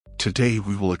Today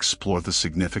we will explore the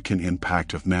significant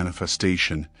impact of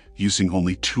manifestation using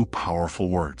only two powerful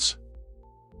words.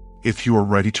 If you are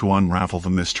ready to unravel the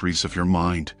mysteries of your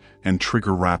mind and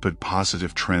trigger rapid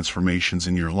positive transformations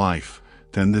in your life,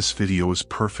 then this video is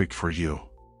perfect for you.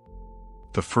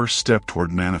 The first step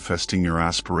toward manifesting your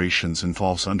aspirations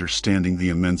involves understanding the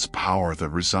immense power that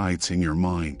resides in your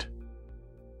mind.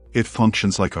 It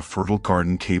functions like a fertile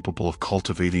garden capable of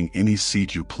cultivating any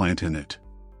seed you plant in it.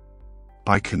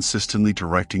 By consistently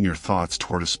directing your thoughts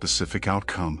toward a specific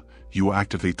outcome, you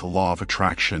activate the law of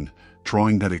attraction,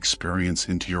 drawing that experience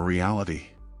into your reality.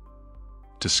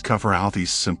 Discover how these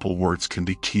simple words can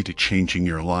be key to changing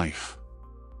your life.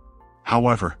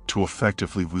 However, to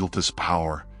effectively wield this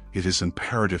power, it is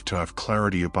imperative to have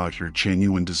clarity about your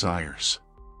genuine desires.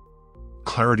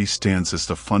 Clarity stands as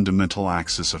the fundamental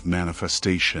axis of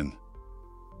manifestation.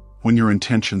 When your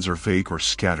intentions are vague or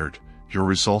scattered, your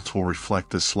results will reflect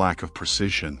this lack of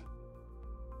precision.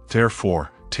 Therefore,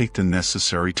 take the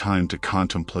necessary time to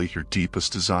contemplate your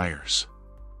deepest desires.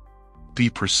 Be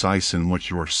precise in what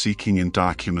you are seeking and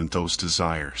document those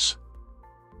desires.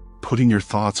 Putting your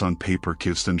thoughts on paper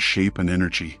gives them shape and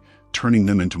energy, turning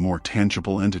them into more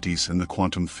tangible entities in the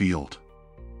quantum field.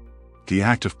 The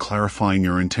act of clarifying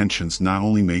your intentions not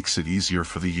only makes it easier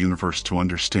for the universe to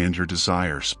understand your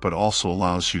desires, but also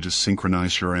allows you to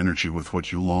synchronize your energy with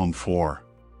what you long for.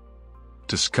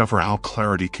 Discover how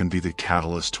clarity can be the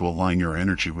catalyst to align your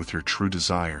energy with your true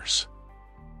desires.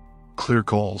 Clear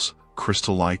goals,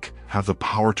 crystal-like, have the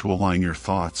power to align your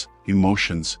thoughts,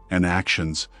 emotions, and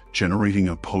actions, generating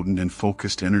a potent and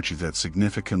focused energy that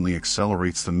significantly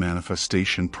accelerates the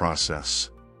manifestation process.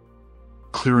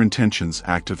 Clear intentions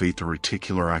activate the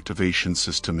reticular activation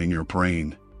system in your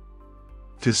brain.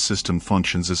 This system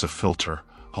functions as a filter,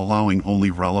 allowing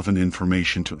only relevant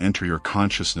information to enter your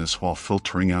consciousness while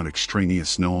filtering out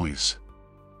extraneous noise.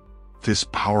 This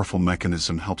powerful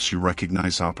mechanism helps you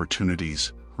recognize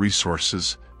opportunities,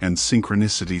 resources, and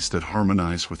synchronicities that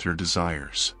harmonize with your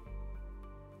desires.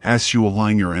 As you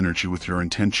align your energy with your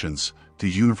intentions, the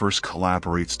universe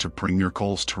collaborates to bring your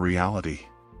goals to reality.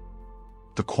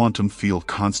 The quantum field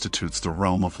constitutes the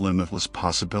realm of limitless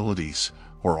possibilities,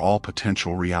 where all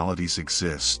potential realities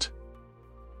exist.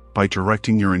 By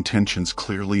directing your intentions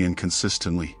clearly and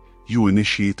consistently, you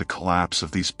initiate the collapse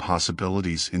of these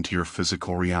possibilities into your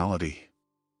physical reality.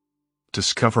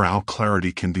 Discover how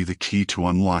clarity can be the key to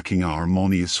unlocking a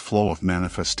harmonious flow of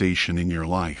manifestation in your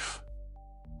life.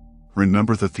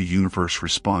 Remember that the universe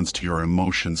responds to your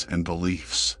emotions and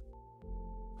beliefs.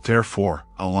 Therefore,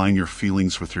 align your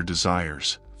feelings with your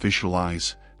desires,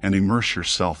 visualize, and immerse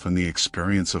yourself in the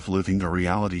experience of living the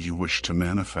reality you wish to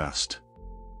manifest.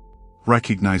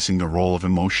 Recognizing the role of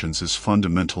emotions is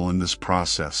fundamental in this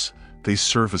process. They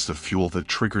serve as the fuel that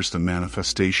triggers the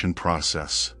manifestation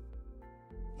process.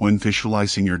 When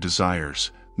visualizing your desires,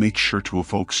 make sure to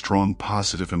evoke strong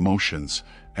positive emotions,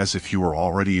 as if you were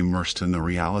already immersed in the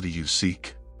reality you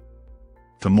seek.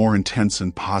 The more intense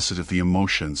and positive the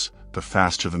emotions, the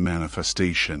faster the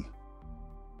manifestation.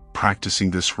 Practicing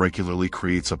this regularly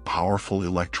creates a powerful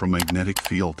electromagnetic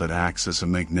field that acts as a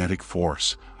magnetic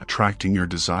force, attracting your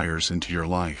desires into your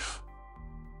life.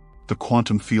 The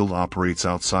quantum field operates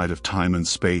outside of time and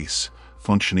space,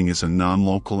 functioning as a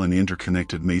non-local and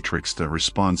interconnected matrix that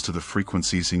responds to the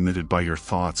frequencies emitted by your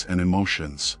thoughts and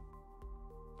emotions.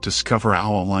 Discover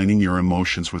how aligning your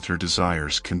emotions with your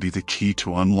desires can be the key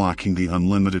to unlocking the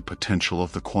unlimited potential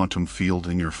of the quantum field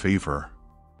in your favor.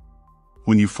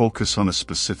 When you focus on a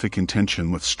specific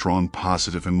intention with strong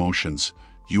positive emotions,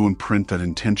 you imprint that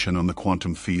intention on the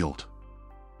quantum field.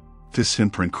 This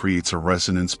imprint creates a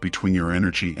resonance between your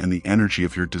energy and the energy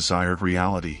of your desired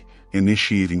reality,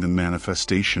 initiating the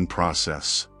manifestation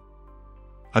process.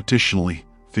 Additionally,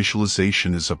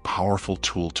 visualization is a powerful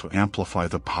tool to amplify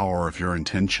the power of your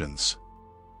intentions.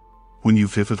 When you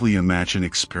vividly imagine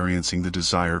experiencing the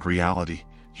desired reality,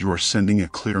 you are sending a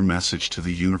clear message to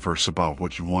the universe about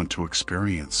what you want to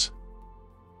experience.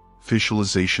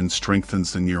 Visualization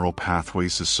strengthens the neural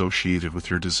pathways associated with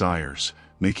your desires,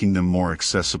 making them more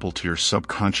accessible to your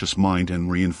subconscious mind and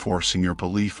reinforcing your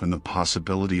belief in the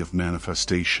possibility of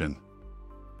manifestation.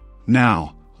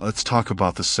 Now, let's talk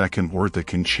about the second word that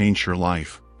can change your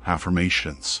life: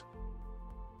 affirmations.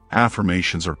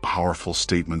 Affirmations are powerful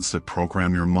statements that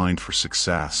program your mind for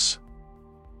success.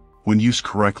 When used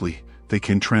correctly, they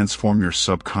can transform your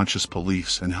subconscious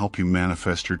beliefs and help you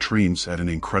manifest your dreams at an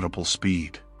incredible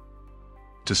speed.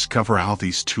 Discover how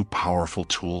these two powerful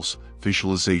tools,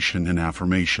 visualization and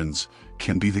affirmations,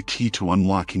 can be the key to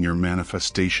unlocking your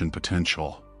manifestation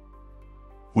potential.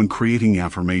 When creating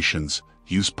affirmations,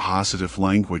 use positive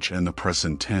language and the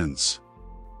present tense.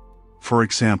 For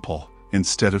example,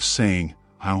 instead of saying,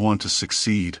 "I want to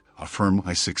succeed," affirm,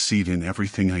 "I succeed in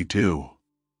everything I do."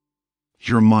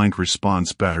 Your mind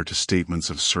responds better to statements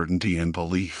of certainty and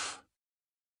belief.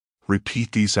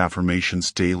 Repeat these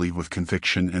affirmations daily with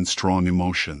conviction and strong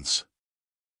emotions.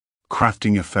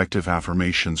 Crafting effective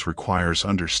affirmations requires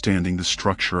understanding the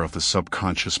structure of the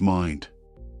subconscious mind.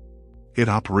 It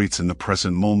operates in the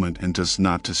present moment and does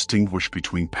not distinguish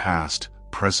between past,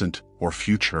 present, or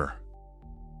future.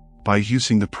 By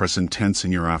using the present tense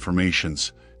in your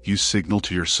affirmations, you signal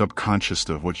to your subconscious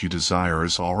that what you desire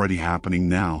is already happening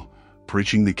now,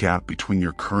 bridging the gap between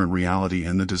your current reality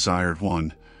and the desired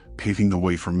one, paving the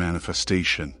way for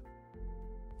manifestation.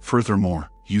 Furthermore,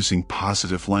 using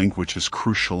positive language is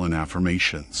crucial in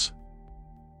affirmations.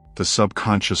 The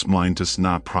subconscious mind does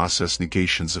not process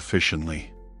negations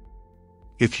efficiently.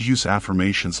 If you use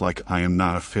affirmations like "I am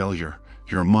not a failure,"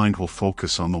 your mind will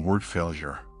focus on the word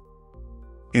failure.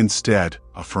 Instead,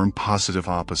 affirm positive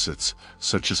opposites,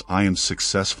 such as "I am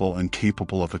successful and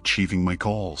capable of achieving my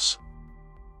goals."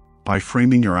 By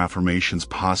framing your affirmations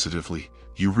positively,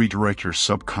 you redirect your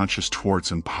subconscious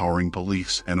towards empowering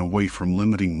beliefs and away from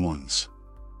limiting ones.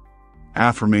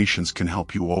 Affirmations can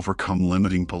help you overcome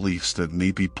limiting beliefs that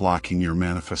may be blocking your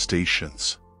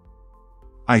manifestations.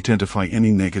 Identify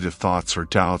any negative thoughts or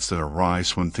doubts that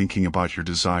arise when thinking about your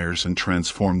desires and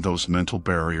transform those mental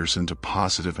barriers into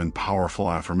positive and powerful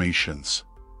affirmations.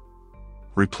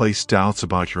 Replace doubts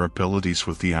about your abilities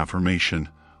with the affirmation,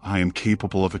 "I am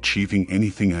capable of achieving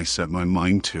anything I set my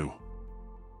mind to."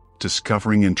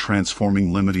 Discovering and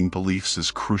transforming limiting beliefs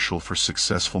is crucial for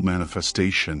successful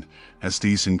manifestation, as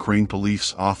these ingrained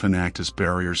beliefs often act as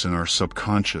barriers in our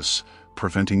subconscious,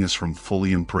 preventing us from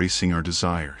fully embracing our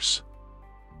desires.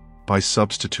 By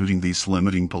substituting these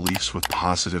limiting beliefs with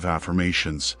positive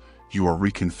affirmations, you are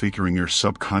reconfiguring your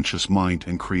subconscious mind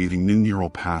and creating new neural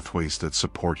pathways that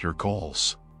support your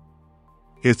goals.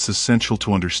 It's essential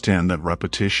to understand that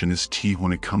repetition is key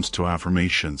when it comes to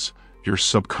affirmations. Your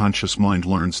subconscious mind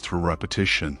learns through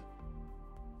repetition.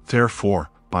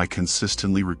 Therefore, by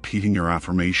consistently repeating your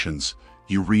affirmations,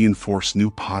 you reinforce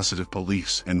new positive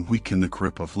beliefs and weaken the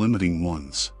grip of limiting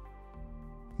ones.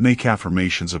 Make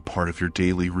affirmations a part of your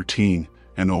daily routine,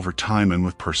 and over time and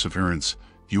with perseverance,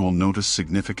 you will notice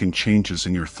significant changes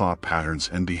in your thought patterns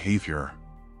and behavior.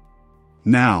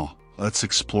 Now, let's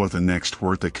explore the next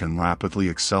word that can rapidly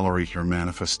accelerate your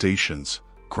manifestations: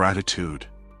 gratitude.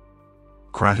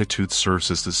 Gratitude serves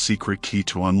as the secret key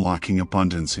to unlocking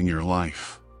abundance in your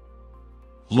life.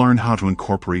 Learn how to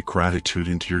incorporate gratitude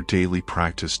into your daily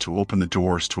practice to open the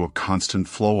doors to a constant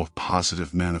flow of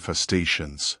positive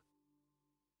manifestations.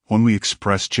 When we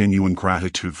express genuine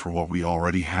gratitude for what we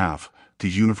already have, the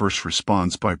universe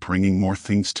responds by bringing more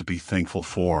things to be thankful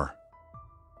for.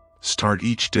 Start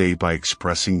each day by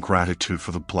expressing gratitude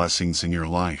for the blessings in your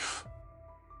life.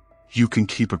 You can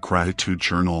keep a gratitude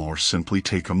journal or simply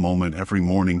take a moment every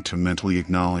morning to mentally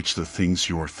acknowledge the things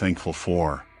you are thankful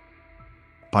for.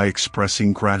 By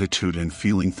expressing gratitude and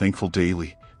feeling thankful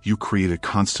daily, you create a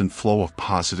constant flow of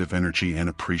positive energy and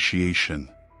appreciation.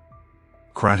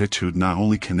 Gratitude not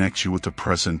only connects you with the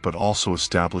present but also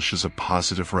establishes a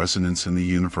positive resonance in the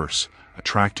universe,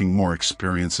 attracting more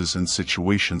experiences and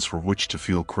situations for which to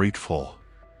feel grateful.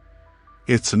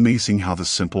 It's amazing how the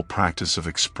simple practice of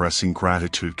expressing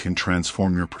gratitude can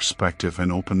transform your perspective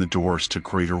and open the doors to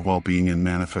greater well-being and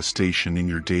manifestation in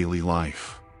your daily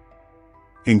life.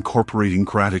 Incorporating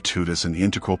gratitude as an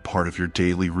integral part of your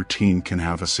daily routine can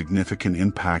have a significant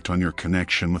impact on your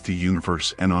connection with the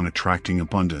universe and on attracting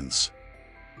abundance.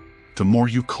 The more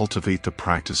you cultivate the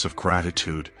practice of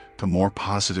gratitude, the more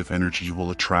positive energy you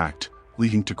will attract,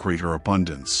 leading to greater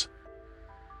abundance.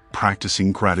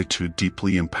 Practicing gratitude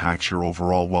deeply impacts your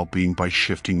overall well-being by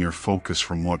shifting your focus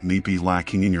from what may be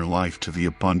lacking in your life to the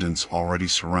abundance already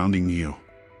surrounding you.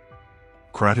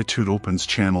 Gratitude opens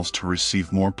channels to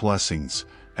receive more blessings,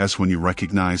 as when you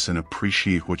recognize and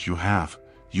appreciate what you have,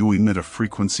 you emit a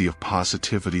frequency of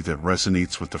positivity that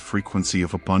resonates with the frequency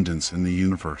of abundance in the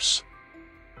universe.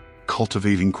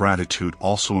 Cultivating gratitude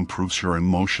also improves your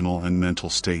emotional and mental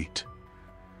state.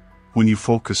 When you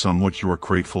focus on what you are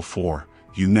grateful for,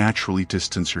 you naturally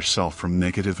distance yourself from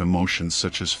negative emotions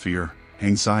such as fear,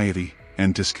 anxiety,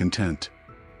 and discontent.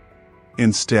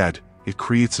 Instead, it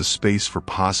creates a space for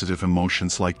positive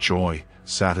emotions like joy,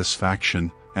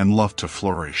 satisfaction, and love to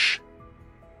flourish.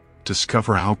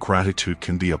 Discover how gratitude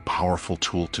can be a powerful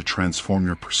tool to transform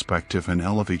your perspective and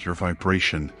elevate your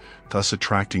vibration, thus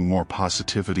attracting more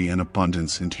positivity and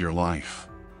abundance into your life.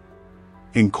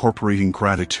 Incorporating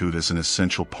gratitude as an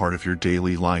essential part of your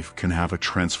daily life can have a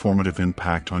transformative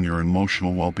impact on your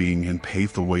emotional well-being and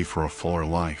pave the way for a fuller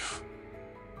life.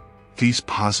 These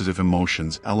positive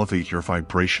emotions elevate your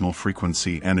vibrational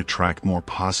frequency and attract more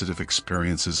positive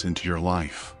experiences into your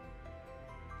life.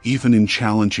 Even in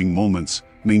challenging moments,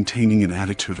 maintaining an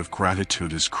attitude of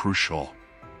gratitude is crucial.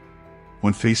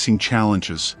 When facing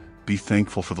challenges, be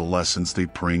thankful for the lessons they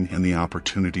bring and the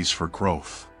opportunities for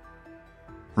growth.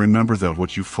 Remember that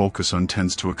what you focus on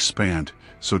tends to expand,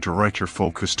 so direct your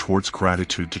focus towards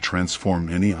gratitude to transform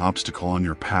any obstacle on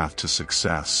your path to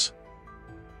success.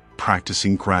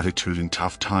 Practicing gratitude in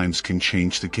tough times can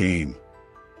change the game.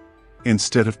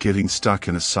 Instead of getting stuck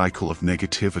in a cycle of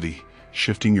negativity,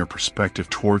 shifting your perspective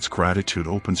towards gratitude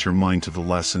opens your mind to the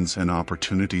lessons and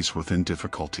opportunities within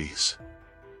difficulties.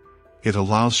 It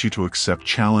allows you to accept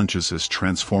challenges as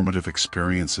transformative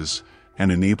experiences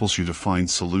and enables you to find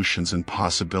solutions and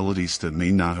possibilities that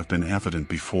may not have been evident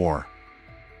before.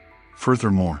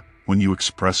 Furthermore, when you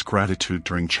express gratitude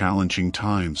during challenging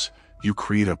times, you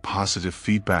create a positive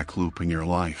feedback loop in your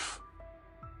life.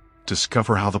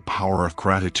 Discover how the power of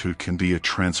gratitude can be a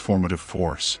transformative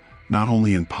force, not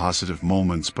only in positive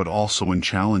moments but also in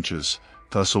challenges,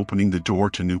 thus opening the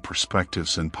door to new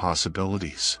perspectives and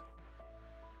possibilities.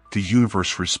 The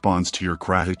universe responds to your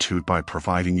gratitude by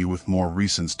providing you with more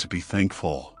reasons to be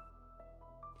thankful.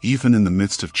 Even in the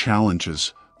midst of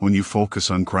challenges, when you focus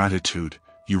on gratitude,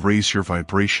 you raise your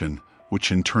vibration,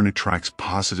 which in turn attracts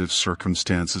positive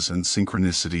circumstances and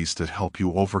synchronicities that help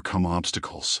you overcome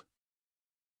obstacles.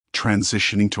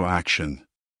 Transitioning to action.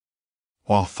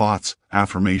 While thoughts,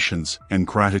 affirmations, and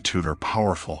gratitude are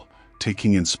powerful,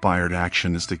 taking inspired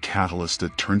action is the catalyst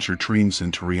that turns your dreams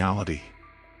into reality.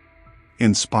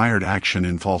 Inspired action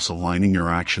involves aligning your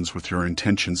actions with your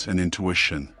intentions and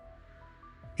intuition.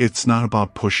 It's not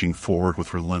about pushing forward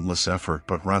with relentless effort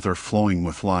but rather flowing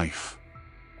with life.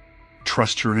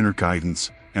 Trust your inner guidance,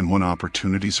 and when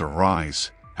opportunities arise,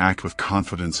 act with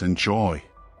confidence and joy.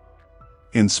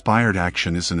 Inspired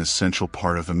action is an essential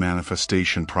part of the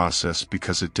manifestation process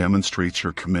because it demonstrates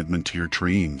your commitment to your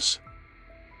dreams.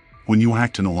 When you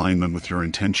act in alignment with your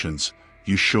intentions,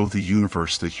 you show the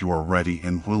universe that you are ready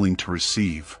and willing to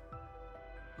receive.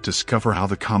 Discover how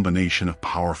the combination of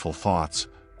powerful thoughts,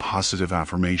 positive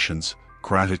affirmations,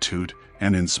 gratitude,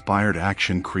 and inspired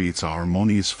action creates a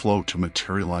harmonious flow to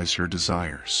materialize your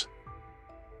desires.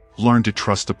 Learn to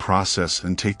trust the process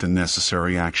and take the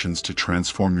necessary actions to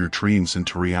transform your dreams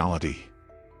into reality.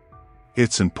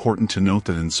 It's important to note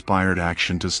that inspired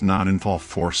action does not involve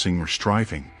forcing or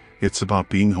striving. It's about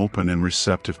being open and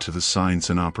receptive to the signs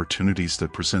and opportunities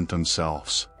that present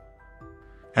themselves.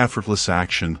 Effortless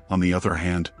action, on the other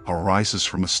hand, arises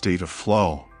from a state of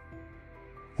flow.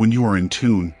 When you are in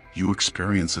tune, you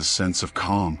experience a sense of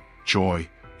calm, joy,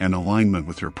 and alignment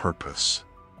with your purpose.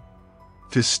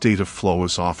 This state of flow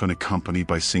is often accompanied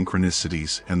by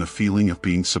synchronicities and the feeling of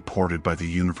being supported by the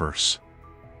universe.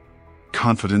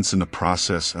 Confidence in the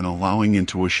process and allowing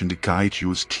intuition to guide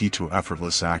you is key to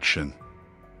effortless action.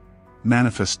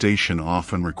 Manifestation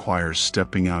often requires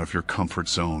stepping out of your comfort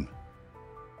zone.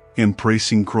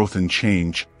 Embracing growth and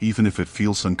change, even if it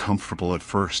feels uncomfortable at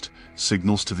first,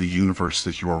 signals to the universe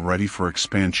that you are ready for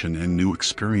expansion and new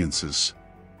experiences.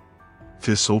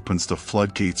 This opens the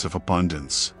floodgates of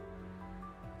abundance.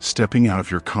 Stepping out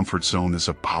of your comfort zone is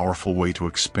a powerful way to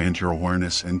expand your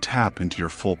awareness and tap into your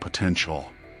full potential.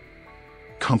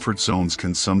 Comfort zones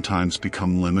can sometimes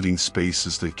become limiting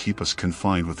spaces that keep us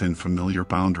confined within familiar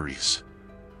boundaries.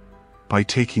 By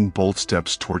taking bold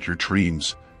steps toward your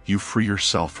dreams, you free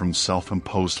yourself from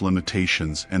self-imposed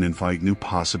limitations and invite new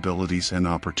possibilities and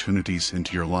opportunities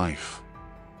into your life.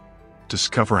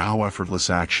 Discover how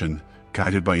effortless action,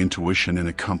 guided by intuition and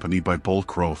accompanied by bold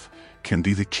growth, can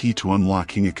be the key to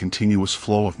unlocking a continuous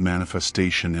flow of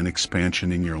manifestation and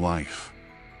expansion in your life.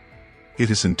 It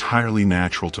is entirely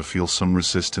natural to feel some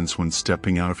resistance when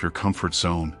stepping out of your comfort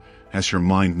zone, as your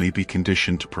mind may be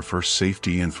conditioned to prefer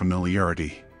safety and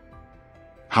familiarity.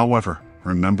 However,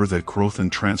 remember that growth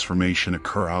and transformation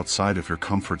occur outside of your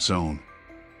comfort zone.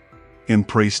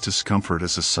 Embrace discomfort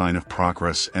as a sign of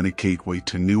progress and a gateway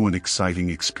to new and exciting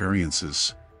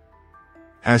experiences.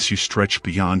 As you stretch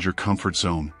beyond your comfort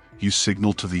zone, you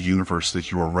signal to the universe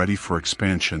that you are ready for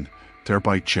expansion,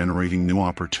 thereby generating new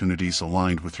opportunities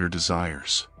aligned with your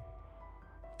desires.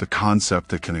 The concept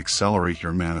that can accelerate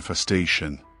your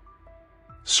manifestation.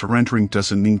 Surrendering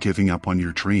doesn't mean giving up on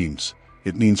your dreams.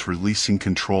 It means releasing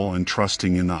control and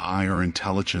trusting in the higher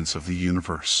intelligence of the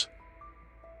universe.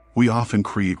 We often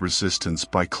create resistance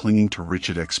by clinging to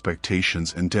rigid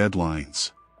expectations and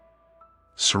deadlines.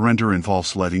 Surrender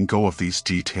involves letting go of these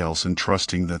details and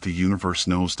trusting that the universe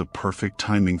knows the perfect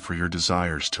timing for your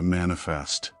desires to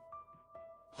manifest.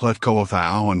 Let go of the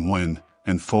how and when,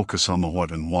 and focus on the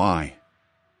what and why.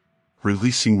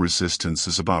 Releasing resistance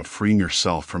is about freeing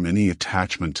yourself from any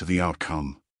attachment to the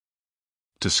outcome.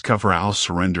 Discover how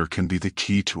surrender can be the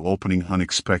key to opening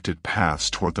unexpected paths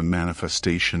toward the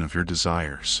manifestation of your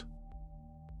desires.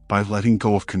 By letting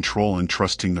go of control and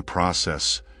trusting the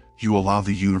process, you allow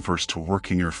the universe to work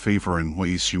in your favor in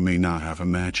ways you may not have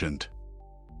imagined.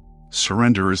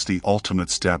 Surrender is the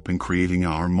ultimate step in creating a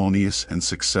harmonious and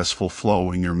successful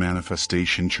flow in your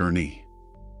manifestation journey.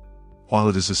 While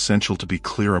it is essential to be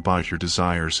clear about your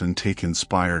desires and take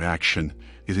inspired action,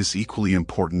 it is equally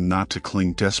important not to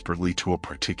cling desperately to a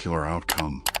particular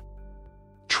outcome.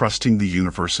 Trusting the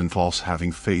universe involves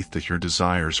having faith that your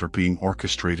desires are being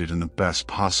orchestrated in the best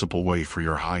possible way for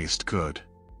your highest good.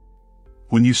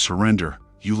 When you surrender,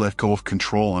 you let go of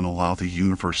control and allow the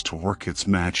universe to work its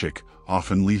magic,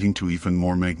 often leading to even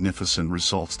more magnificent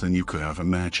results than you could have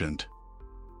imagined.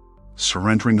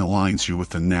 Surrendering aligns you with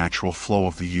the natural flow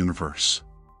of the universe.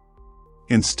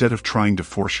 Instead of trying to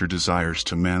force your desires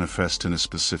to manifest in a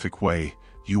specific way,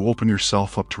 you open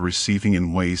yourself up to receiving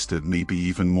in ways that may be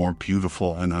even more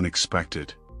beautiful and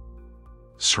unexpected.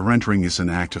 Surrendering is an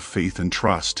act of faith and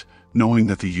trust, knowing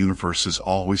that the universe is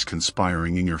always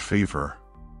conspiring in your favor.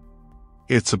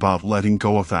 It's about letting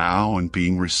go of the how and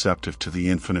being receptive to the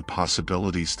infinite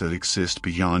possibilities that exist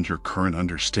beyond your current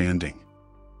understanding.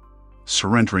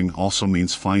 Surrendering also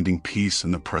means finding peace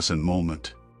in the present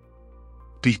moment.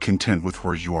 Be content with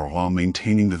where you are while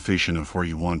maintaining the vision of where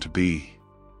you want to be.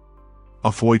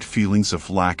 Avoid feelings of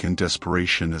lack and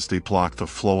desperation as they block the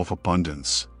flow of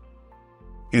abundance.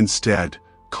 Instead,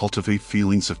 cultivate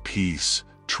feelings of peace,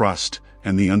 trust,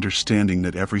 and the understanding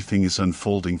that everything is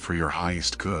unfolding for your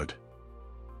highest good.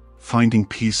 Finding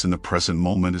peace in the present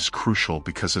moment is crucial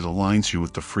because it aligns you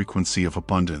with the frequency of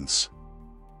abundance.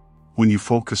 When you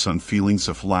focus on feelings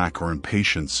of lack or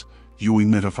impatience, you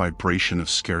emit a vibration of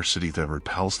scarcity that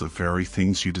repels the very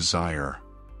things you desire.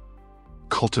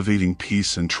 Cultivating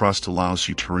peace and trust allows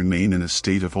you to remain in a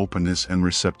state of openness and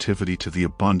receptivity to the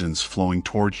abundance flowing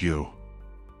toward you.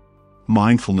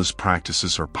 Mindfulness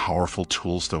practices are powerful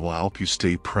tools that will help you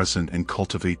stay present and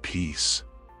cultivate peace.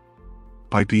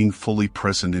 By being fully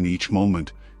present in each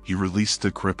moment, you release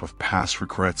the grip of past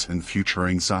regrets and future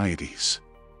anxieties.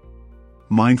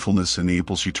 Mindfulness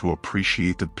enables you to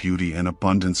appreciate the beauty and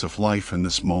abundance of life in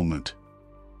this moment.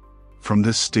 From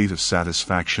this state of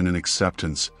satisfaction and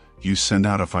acceptance, you send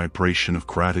out a vibration of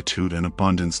gratitude and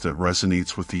abundance that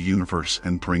resonates with the universe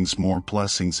and brings more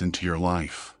blessings into your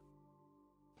life.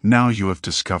 Now you have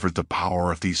discovered the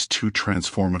power of these two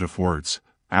transformative words,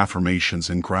 affirmations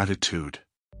and gratitude.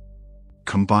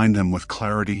 Combine them with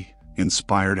clarity,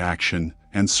 inspired action,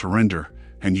 and surrender,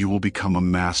 and you will become a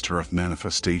master of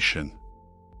manifestation.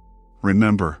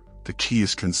 Remember, the key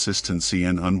is consistency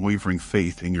and unwavering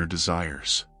faith in your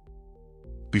desires.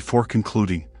 Before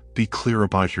concluding, be clear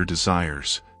about your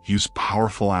desires, use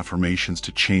powerful affirmations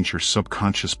to change your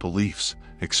subconscious beliefs,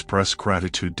 express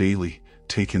gratitude daily,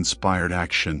 take inspired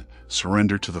action,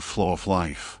 surrender to the flow of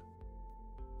life.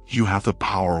 You have the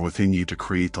power within you to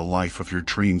create the life of your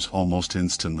dreams almost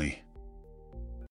instantly.